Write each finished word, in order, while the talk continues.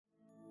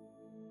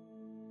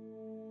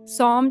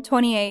Psalm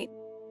 28.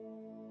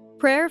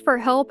 Prayer for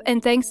help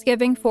and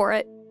thanksgiving for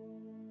it.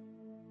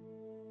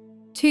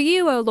 To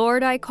you, O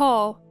Lord, I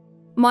call,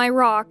 my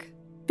rock,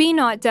 be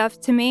not deaf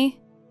to me,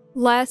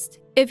 lest,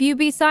 if you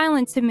be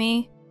silent to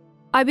me,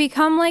 I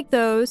become like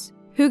those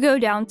who go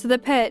down to the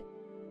pit.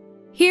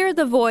 Hear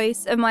the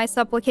voice of my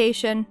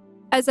supplication,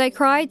 as I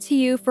cry to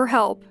you for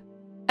help,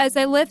 as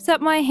I lift up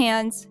my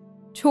hands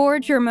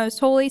toward your most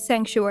holy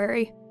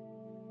sanctuary.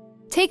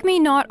 Take me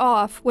not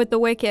off with the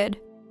wicked,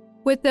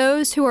 with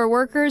those who are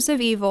workers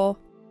of evil,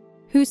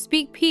 who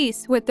speak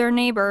peace with their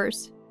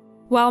neighbors,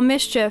 while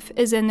mischief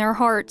is in their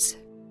hearts.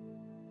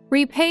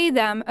 Repay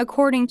them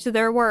according to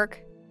their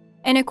work,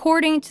 and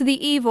according to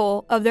the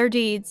evil of their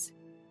deeds.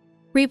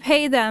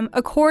 Repay them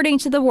according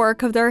to the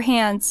work of their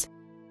hands.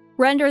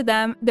 Render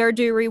them their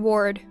due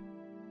reward,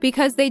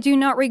 because they do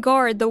not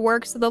regard the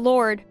works of the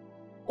Lord,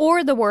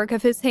 or the work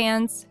of his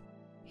hands.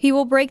 He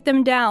will break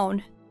them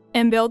down,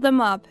 and build them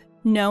up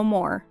no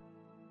more.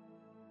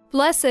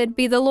 Blessed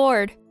be the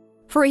Lord,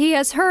 for he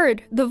has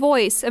heard the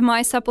voice of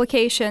my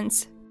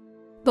supplications.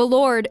 The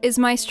Lord is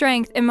my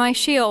strength and my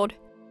shield.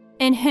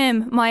 In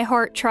him my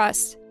heart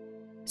trusts.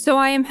 So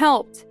I am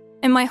helped,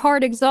 and my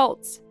heart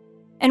exults,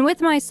 and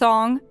with my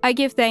song I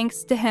give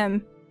thanks to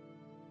him.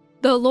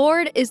 The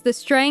Lord is the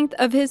strength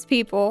of his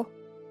people.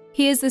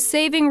 He is the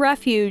saving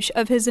refuge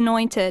of his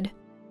anointed.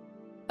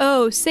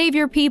 Oh, save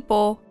your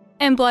people,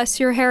 and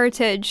bless your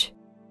heritage.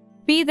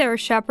 Be their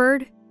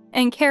shepherd,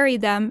 and carry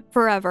them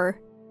forever.